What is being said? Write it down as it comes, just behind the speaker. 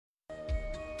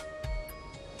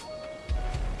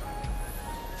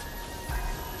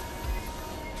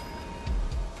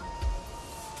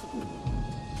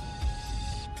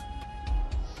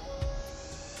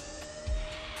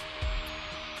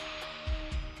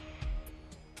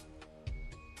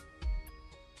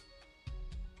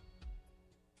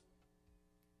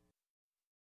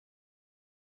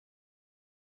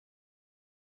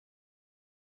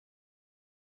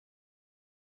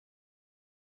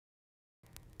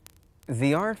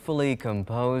The artfully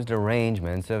composed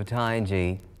arrangements of Tai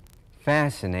Chi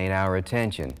fascinate our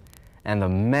attention, and the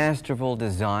masterful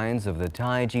designs of the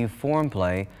Tai Chi form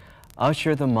play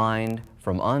usher the mind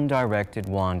from undirected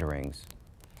wanderings.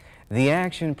 The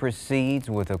action proceeds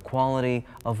with a quality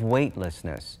of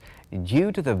weightlessness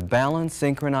due to the balanced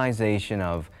synchronization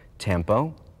of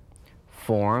tempo,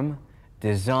 form,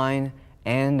 design,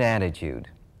 and attitude.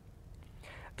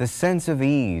 The sense of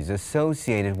ease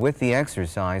associated with the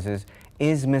exercises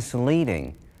is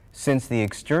misleading, since the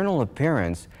external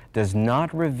appearance does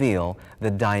not reveal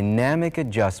the dynamic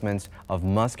adjustments of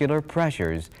muscular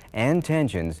pressures and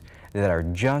tensions that are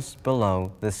just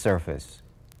below the surface.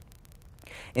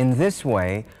 In this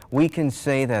way, we can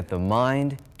say that the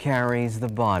mind carries the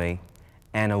body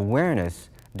and awareness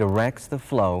directs the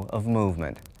flow of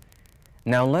movement.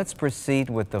 Now let's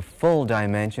proceed with the full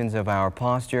dimensions of our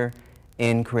posture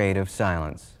in creative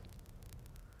silence.